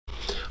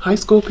Hi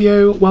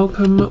Scorpio,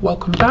 welcome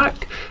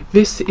back.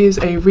 This is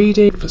a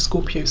reading for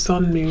Scorpio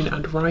Sun, Moon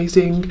and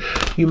Rising.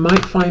 You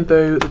might find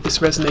though that this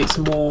resonates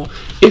more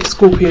if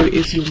Scorpio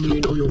is your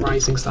moon or your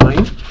rising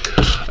sign.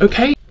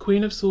 Okay,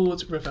 Queen of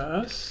Swords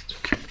reversed.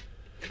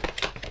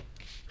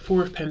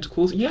 Four of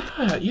Pentacles.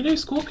 Yeah, you know,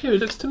 Scorpio, it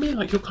looks to me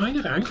like you're kind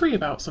of angry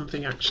about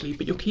something actually,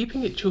 but you're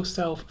keeping it to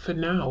yourself for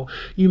now.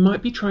 You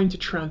might be trying to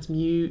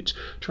transmute,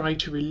 trying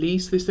to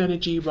release this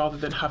energy rather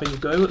than having a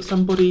go at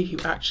somebody who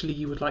actually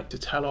you would like to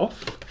tell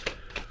off.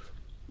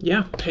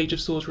 Yeah, Page of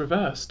Swords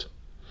reversed.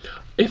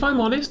 If I'm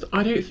honest,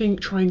 I don't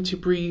think trying to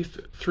breathe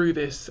through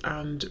this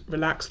and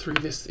relax through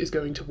this is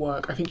going to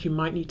work. I think you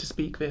might need to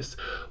speak this,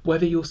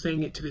 whether you're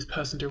saying it to this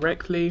person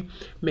directly,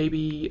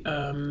 maybe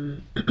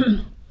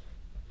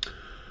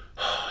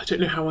I don't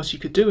know how else you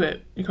could do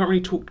it. You can't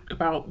really talk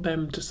about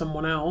them to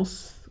someone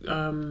else.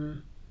 I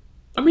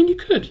mean, you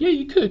could. Yeah,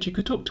 you could. You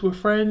could talk to a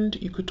friend.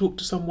 You could talk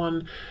to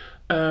someone,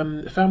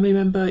 a family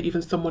member,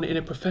 even someone in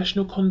a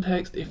professional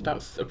context, if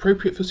that's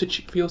appropriate for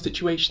your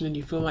situation and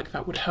you feel like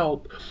that would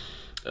help.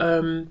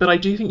 But I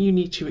do think you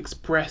need to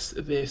express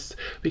this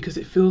because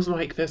it feels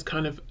like there's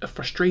kind of a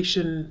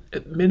frustration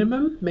at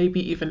minimum,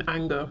 maybe even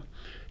anger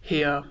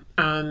here.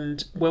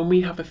 And when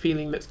we have a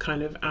feeling that's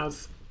kind of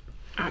as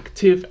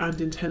active and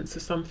intense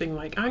as something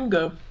like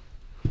anger,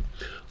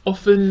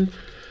 often,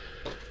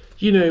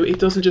 you know, it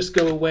doesn't just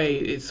go away,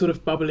 it's sort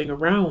of bubbling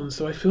around.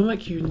 So I feel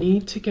like you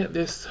need to get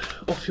this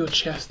off your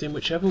chest in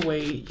whichever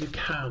way you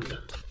can.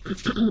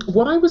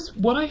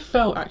 What I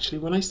felt actually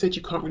when I said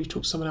you can't really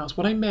talk to someone else,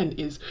 what I meant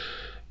is,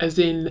 as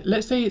in,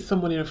 let's say it's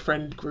someone in a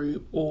friend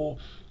group, or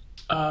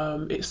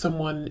it's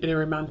someone in a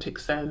romantic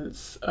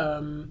sense,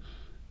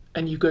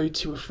 and you go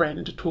to a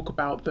friend to talk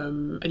about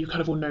them and you kind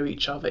of all know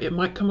each other, it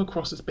might come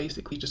across as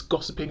basically just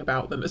gossiping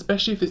about them,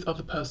 especially if this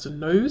other person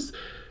knows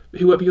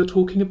whoever you're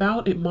talking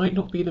about. It might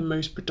not be the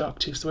most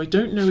productive. So I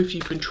don't know if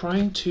you've been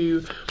trying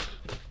to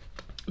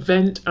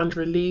vent and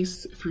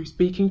release through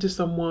speaking to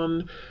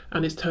someone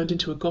and it's turned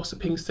into a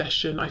gossiping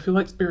session. I feel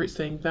like Spirit's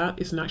saying that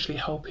isn't actually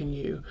helping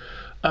you.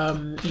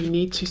 You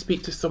need to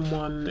speak to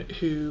someone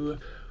who,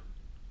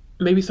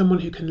 maybe someone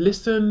who can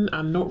listen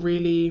and not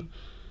really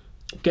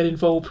get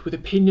involved with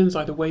opinions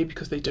either way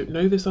because they don't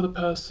know this other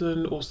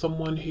person, or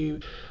someone who,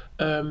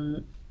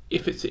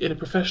 if it's in a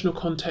professional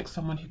context,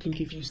 someone who can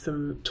give you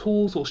some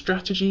tools or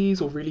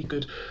strategies or really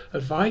good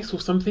advice or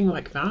something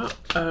like that.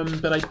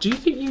 But I do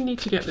think you need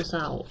to get this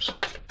out.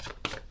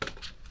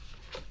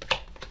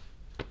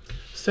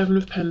 Seven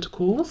of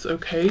Pentacles.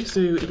 Okay,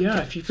 so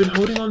yeah, if you've been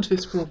holding on to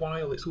this for a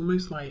while, it's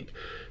almost like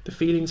the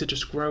feelings are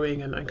just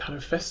growing and kind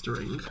of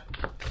festering.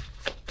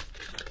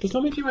 For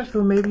some of you, I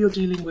feel maybe you're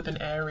dealing with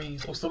an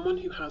Aries, or someone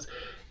who has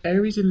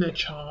Aries in their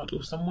chart,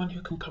 or someone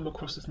who can come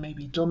across as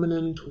maybe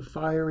dominant or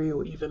fiery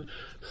or even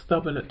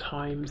stubborn at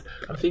times.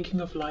 I'm thinking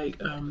of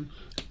like an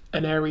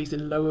Aries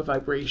in lower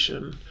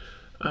vibration.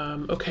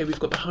 Okay,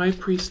 we've got the High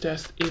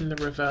Priestess in the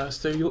reverse.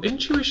 So your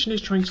intuition is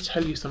trying to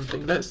tell you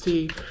something. Let's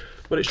see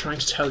what it's trying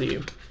to tell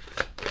you.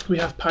 We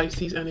have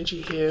Pisces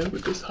energy here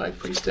with this High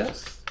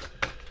Priestess.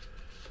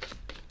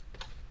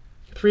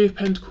 Three of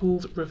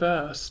Pentacles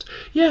reversed.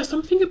 Yeah,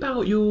 something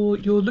about you're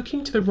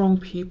looking to the wrong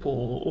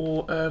people,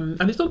 or and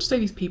it's not to say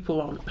these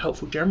people aren't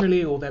helpful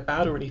generally or they're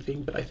bad or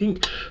anything, but I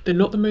think they're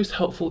not the most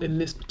helpful in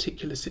this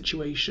particular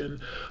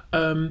situation.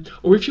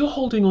 Or if you're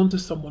holding on to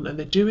someone and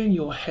they're doing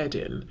your head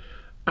in,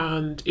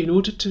 and in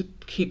order to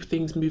keep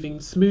things moving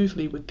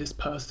smoothly with this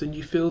person,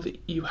 you feel that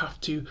you have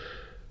to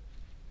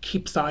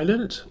keep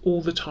silent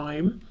all the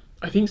time.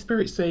 I think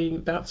Spirit's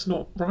saying that's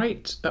not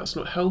right, that's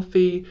not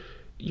healthy.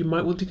 You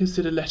might want to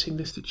consider letting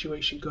this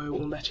situation go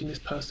or letting this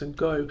person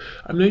go.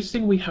 I'm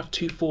noticing we have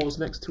two fours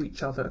next to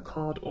each other, a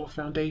card or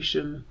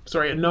foundation,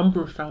 sorry, a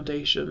number of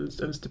foundations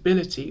and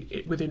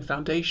stability within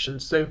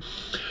foundations. So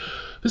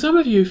for some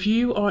of you, if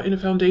you are in a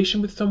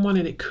foundation with someone,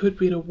 and it could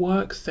be in a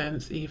work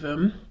sense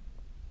even,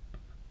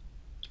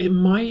 it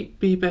might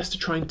be best to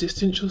try and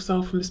distance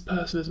yourself from this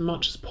person as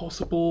much as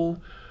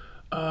possible.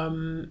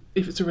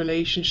 If it's a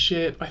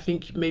relationship, I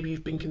think maybe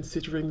you've been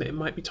considering that it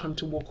might be time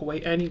to walk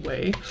away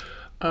anyway.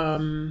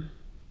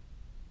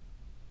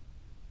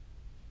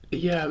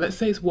 Yeah, let's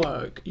say it's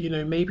work, you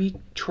know, maybe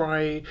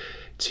try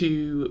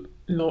to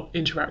not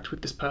interact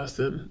with this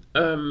person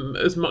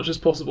as much as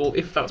possible,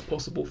 if that's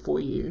possible for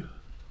you.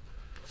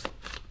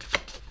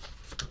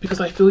 Because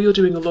I feel you're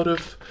doing a lot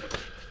of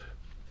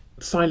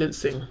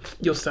silencing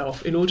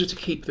yourself in order to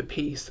keep the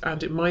peace,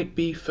 and it might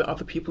be for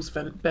other people's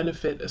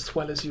benefit as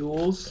well as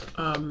yours,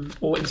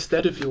 or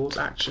instead of yours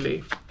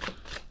actually.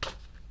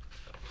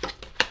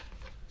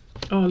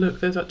 Oh look,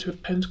 there's that Two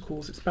of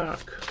Pentacles, it's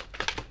back.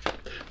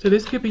 So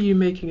this could be you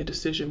making a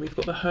decision. We've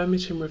got the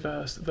Hermit in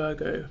reverse,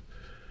 Virgo.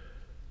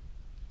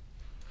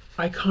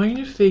 I kind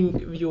of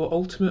think your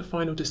ultimate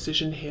final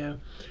decision here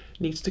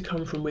needs to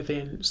come from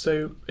within.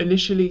 So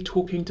initially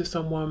talking to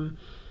someone,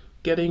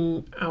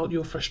 getting out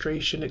your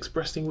frustration,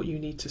 expressing what you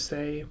need to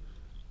say,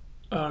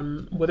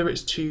 whether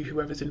it's to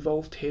whoever's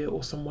involved here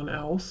or someone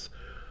else,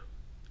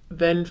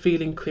 then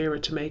feeling clearer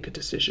to make a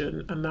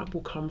decision, and that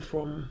will come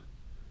from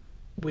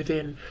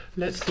within.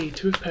 Let's see,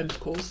 Two of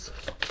Pentacles.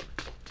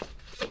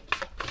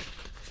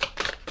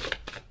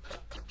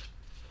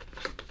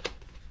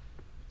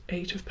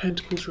 Eight of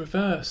Pentacles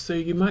reversed. So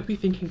you might be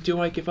thinking, do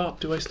I give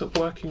up? Do I stop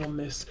working on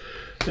this?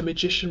 The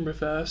Magician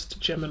reversed,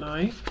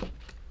 Gemini.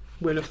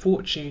 Wheel of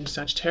Fortune,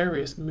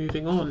 Sagittarius,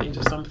 moving on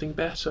into something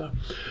better.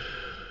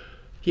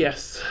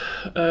 Yes,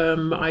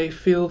 I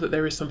feel that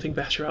there is something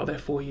better out there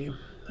for you.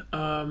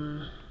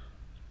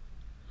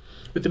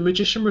 With the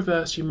Magician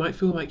reversed, you might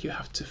feel like you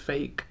have to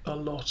fake a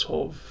lot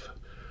of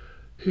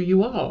who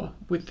you are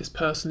with this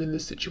person in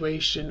this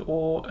situation,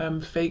 or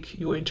fake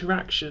your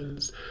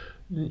interactions.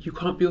 You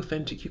can't be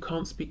authentic, you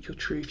can't speak your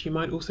truth. You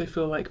might also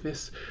feel like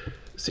this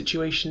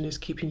situation is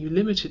keeping you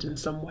limited in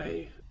some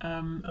way.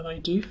 And I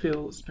do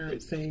feel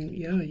Spirit saying,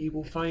 yeah, you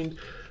will find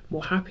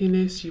more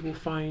happiness, you will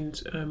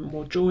find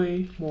more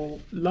joy, more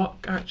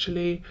luck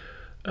actually,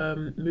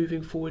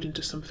 moving forward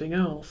into something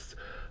else.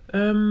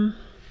 And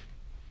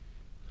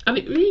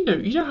you know,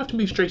 you don't have to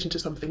move straight into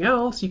something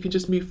else, you can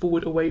just move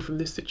forward away from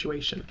this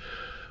situation.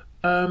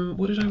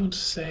 What did I want to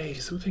say?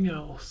 Something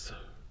else.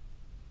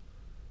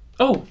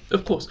 Oh,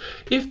 of course,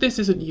 if this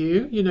isn't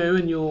you, you know,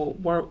 and you're,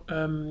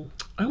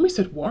 I almost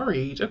said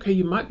worried. Okay,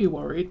 you might be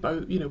worried,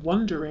 but, you know,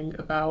 wondering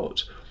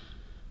about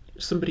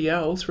somebody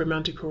else,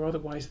 romantic or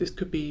otherwise. This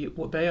could be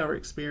what they are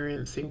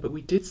experiencing, but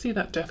we did see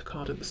that Death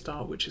card at the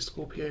start, which is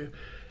Scorpio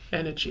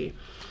energy.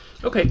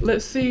 Okay,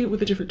 let's see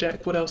with a different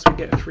deck what else we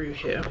get through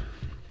here.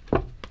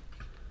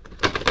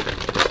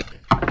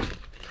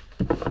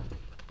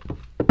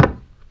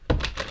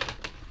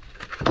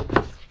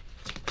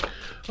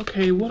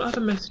 Okay, what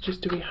other messages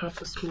do we have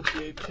for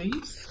Scorpio,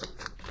 please?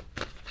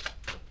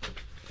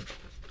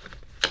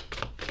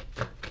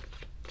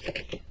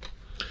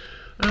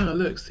 Ah,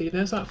 look, see,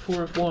 there's that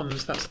Four of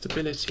Wands, that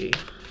stability.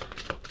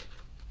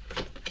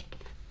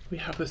 We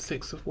have the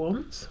Six of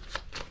Wands.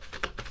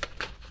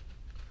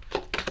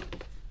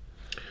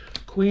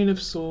 Queen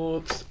of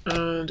Swords,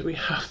 and we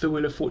have the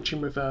Wheel of Fortune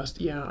reversed.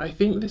 Yeah, I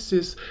think this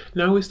is,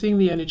 now we're seeing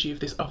the energy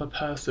of this other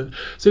person.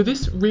 So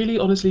this really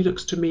honestly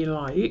looks to me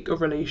like a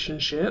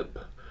relationship.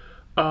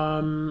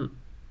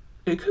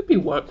 It could be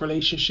work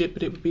relationship,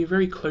 but it would be a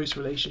very close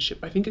relationship.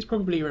 I think it's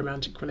probably a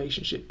romantic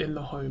relationship in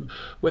the home,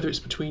 whether it's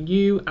between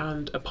you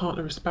and a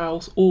partner, a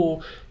spouse,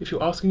 or if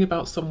you're asking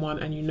about someone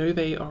and you know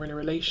they are in a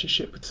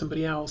relationship with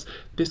somebody else,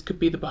 this could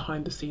be the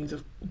behind the scenes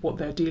of what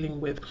they're dealing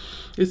with.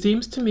 It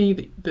seems to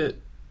me that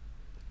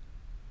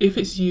if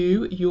it's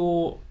you,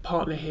 your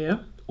partner here,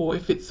 or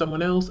if it's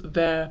someone else,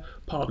 their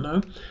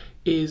partner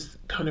is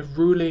kind of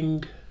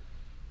ruling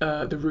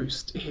the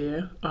roost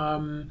here.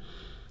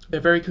 They're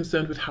very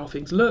concerned with how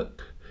things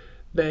look.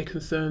 They're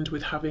concerned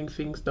with having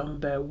things done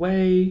their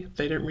way.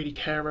 They don't really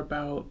care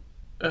about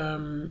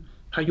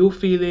how you're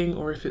feeling,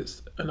 or if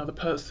it's another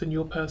person,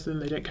 your person,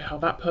 they don't care how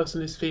that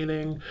person is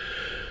feeling.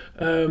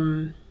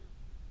 I'm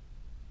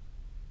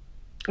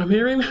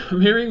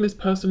hearing this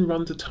person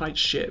runs a tight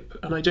ship,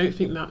 and I don't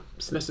think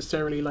that's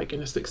necessarily like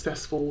in a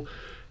successful,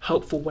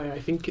 helpful way. I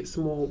think it's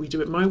more we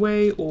do it my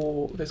way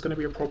or there's going to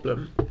be a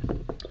problem.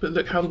 But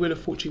look how the Wheel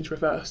of Fortune's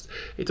reversed.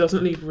 It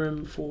doesn't leave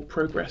room for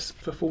progress,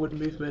 for forward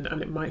movement,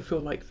 and it might feel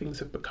like things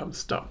have become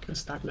stuck and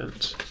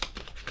stagnant.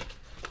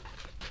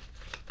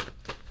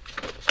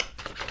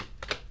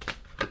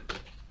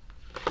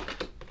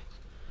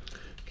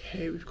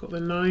 Okay, we've got the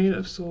Nine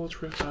of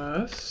Swords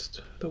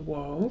reversed, the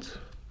World.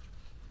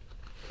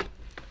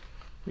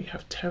 We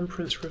have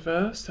Temperance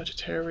reversed,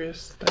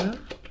 Sagittarius there.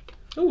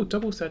 Oh,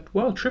 double set,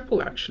 well,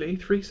 triple actually,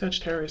 3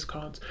 Sagittarius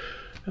cards.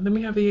 And then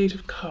we have the Eight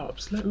of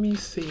Cups. Let me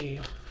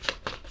see.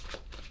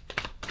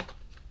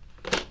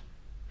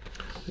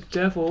 The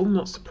Devil,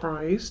 not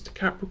surprised.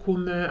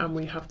 Capricorn there, and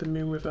we have the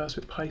Moon reversed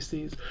with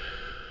Pisces.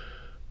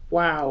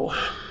 Wow.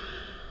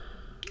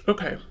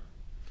 Okay.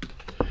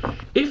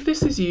 If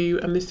this is you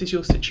and this is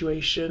your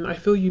situation, I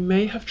feel you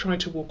may have tried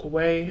to walk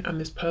away and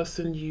this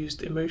person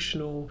used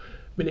emotional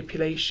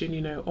manipulation,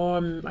 you know,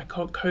 oh, I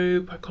can't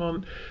cope, I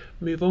can't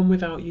move on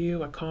without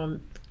you, I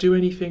can't do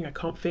anything, I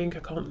can't think, I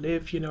can't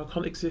live, you know, I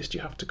can't exist,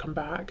 you have to come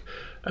back,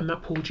 and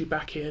that pulled you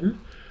back in.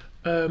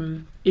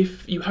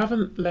 If you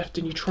haven't left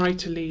and you try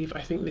to leave,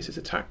 I think this is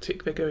a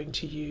tactic they're going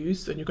to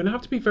use, and you're going to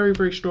have to be very,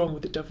 very strong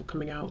with the Devil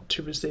coming out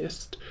to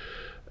resist.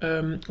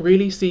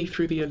 Really see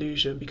through the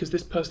illusion, because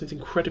this person is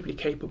incredibly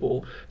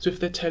capable. So if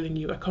they're telling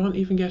you, I can't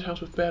even get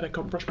out of bed, I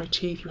can't brush my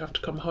teeth, you have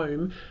to come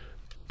home,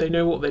 they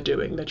know what they're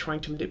doing. They're trying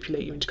to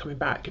manipulate you into coming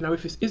back. Now,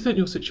 if this isn't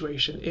your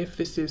situation, if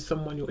this is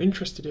someone you're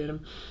interested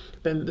in,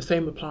 then the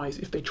same applies.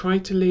 If they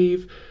tried to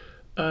leave,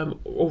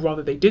 or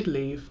rather they did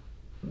leave,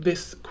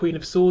 this Queen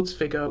of Swords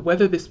figure,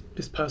 whether this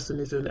person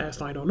is an air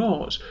sign or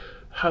not,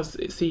 has,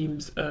 it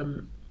seems,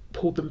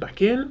 pulled them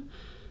back in.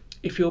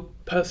 If your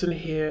person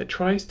here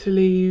tries to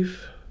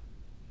leave,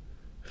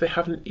 if they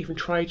haven't even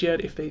tried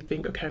yet, if they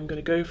think, okay, I'm going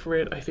to go for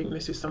it, I think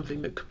this is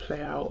something that could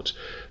play out.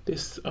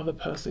 This other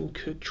person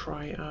could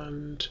try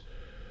and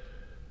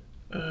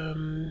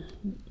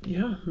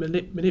yeah,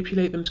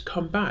 manipulate them to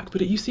come back.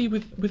 But you see,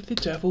 with the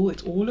Devil,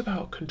 it's all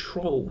about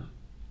control.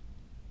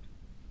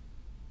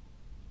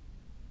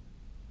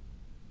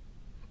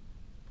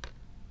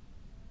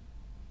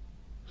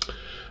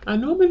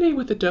 And normally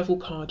with the devil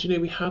card, you know,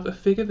 we have a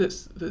figure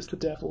that's the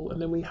devil,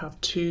 and then we have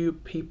two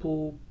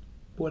people,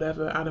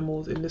 whatever,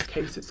 animals. In this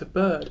case, it's a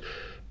bird.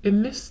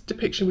 In this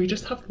depiction, we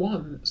just have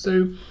one.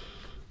 So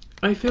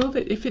I feel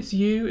that if it's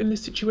you in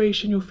this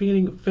situation, you're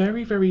feeling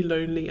very, very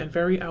lonely and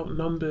very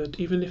outnumbered,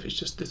 even if it's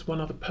just this one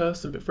other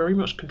person, but very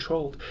much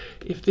controlled.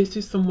 If this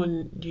is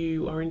someone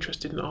you are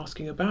interested in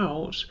asking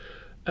about,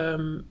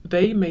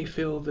 they may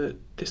feel that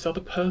this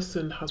other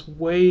person has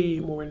way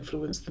more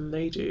influence than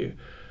they do.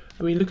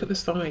 I mean, look at the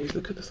size.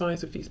 Look at the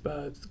size of these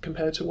birds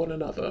compared to one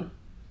another.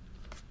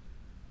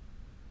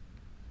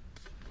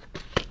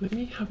 Let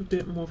me have a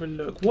bit more of a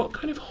look. What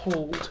kind of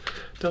hold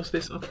does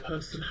this other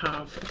person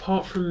have,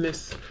 apart from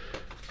this,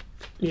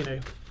 you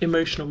know,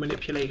 emotional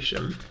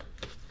manipulation?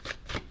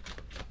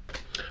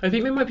 I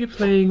think they might be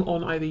playing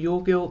on either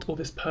your guilt or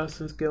this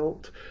person's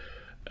guilt,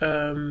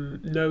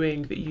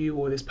 knowing that you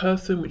or this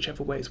person,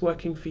 whichever way it's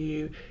working for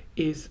you,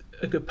 is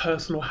a good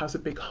person or has a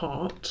big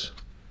heart.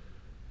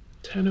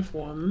 10 of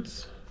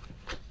Wands,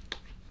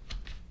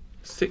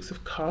 6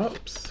 of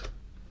Cups,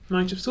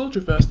 Knight of Swords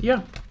reversed.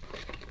 Yeah.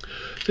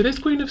 So this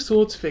Queen of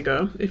Swords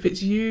figure, if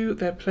it's you,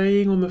 they're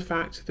playing on the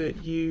fact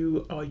that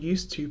you are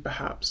used to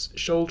perhaps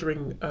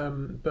shouldering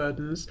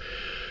burdens,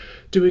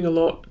 doing a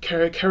lot,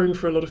 caring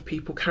for a lot of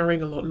people,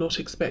 carrying a lot, not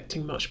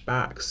expecting much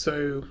back.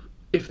 So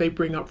if they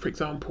bring up, for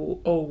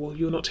example, oh, well,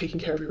 you're not taking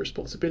care of your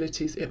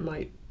responsibilities, it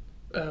might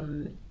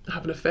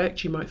have an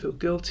effect. You might feel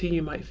guilty.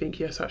 You might think,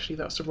 yes, actually,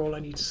 that's a role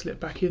I need to slip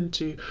back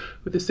into.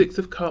 With the 6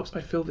 of Cups,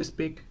 I feel this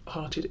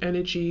big-hearted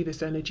energy,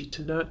 this energy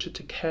to nurture,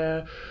 to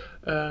care.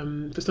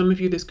 For some of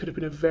you, this could have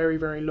been a very,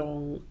 very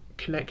long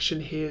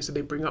connection here. So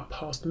they bring up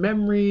past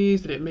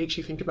memories, and it makes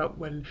you think about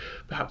when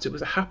perhaps it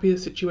was a happier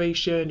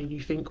situation, and you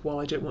think,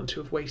 well, I don't want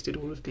to have wasted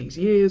all of these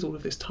years, all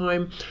of this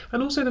time.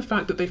 And also the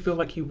fact that they feel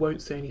like you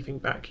won't say anything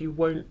back, you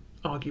won't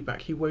argue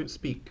back, you won't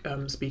speak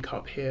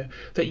up here,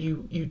 that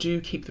you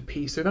do keep the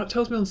peace. So that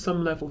tells me on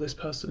some level this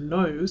person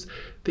knows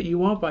that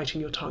you are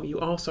biting your tongue, you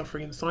are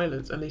suffering in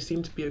silence, and they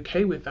seem to be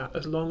okay with that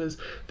as long as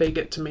they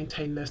get to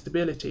maintain their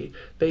stability,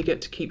 they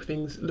get to keep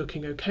things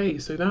looking okay.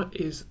 So that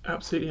is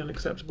absolutely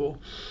unacceptable.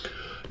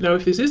 Now,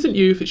 if this isn't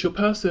you, if it's your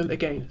person,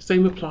 again,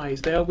 same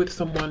applies. They are with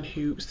someone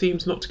who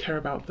seems not to care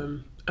about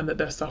them and that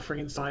they're suffering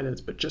in silence,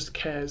 but just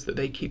cares that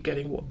they keep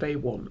getting what they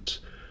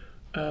want.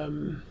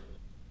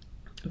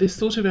 This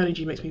sort of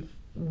energy makes me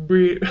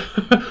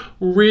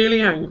really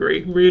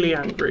angry, really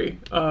angry.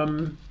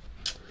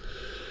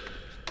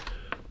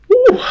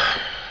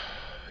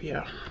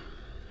 Yeah.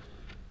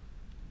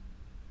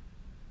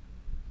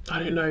 I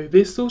don't know.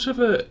 This sort of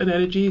an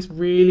energy is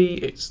really,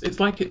 it's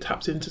like it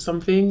taps into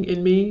something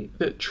in me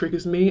that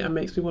triggers me and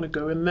makes me want to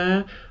go in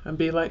there and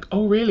be like,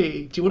 oh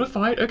really? Do you want to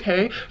fight?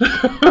 Okay.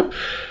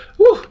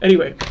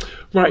 Anyway,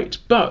 right.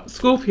 But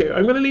Scorpio,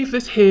 I'm going to leave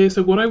this here.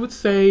 So what I would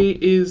say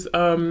is,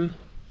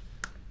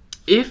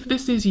 if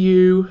this is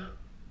you,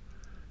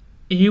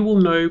 you will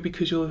know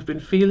because you'll have been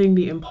feeling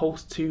the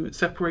impulse to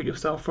separate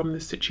yourself from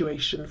this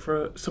situation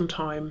for some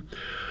time.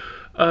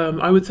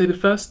 I would say the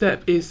first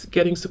step is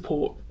getting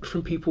support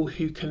from people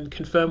who can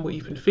confirm what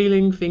you've been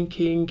feeling,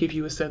 thinking, give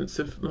you a sense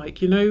of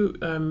like, you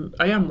know,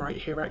 I am right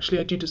here, actually,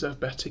 I do deserve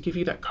better, give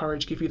you that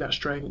courage, give you that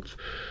strength.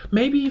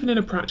 Maybe even in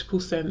a practical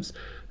sense,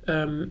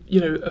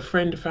 you know, a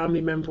friend, a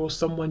family member, or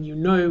someone you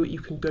know you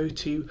can go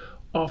to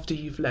after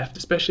you've left,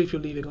 especially if you're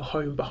leaving a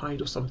home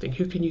behind or something.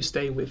 Who can you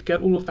stay with?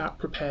 Get all of that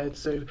prepared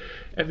so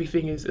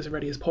everything is as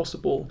ready as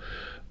possible.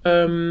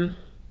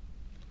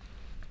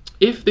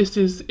 If this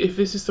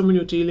is someone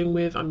you're dealing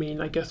with, I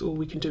mean, I guess all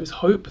we can do is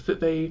hope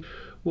that they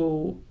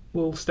will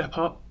step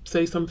up,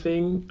 say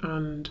something,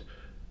 and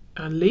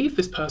leave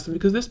this person,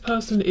 because this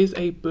person is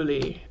a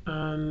bully,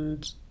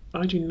 and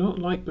I do not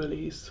like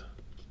bullies.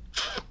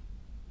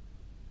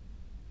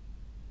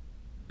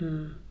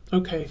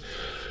 Okay.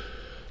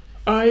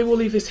 I will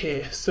leave this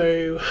here.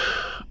 So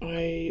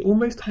I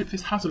almost hope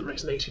this hasn't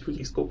resonated with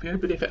you, Scorpio,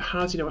 but if it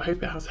has, you know, I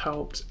hope it has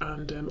helped,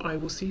 and I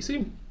will see you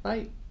soon.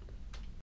 Bye.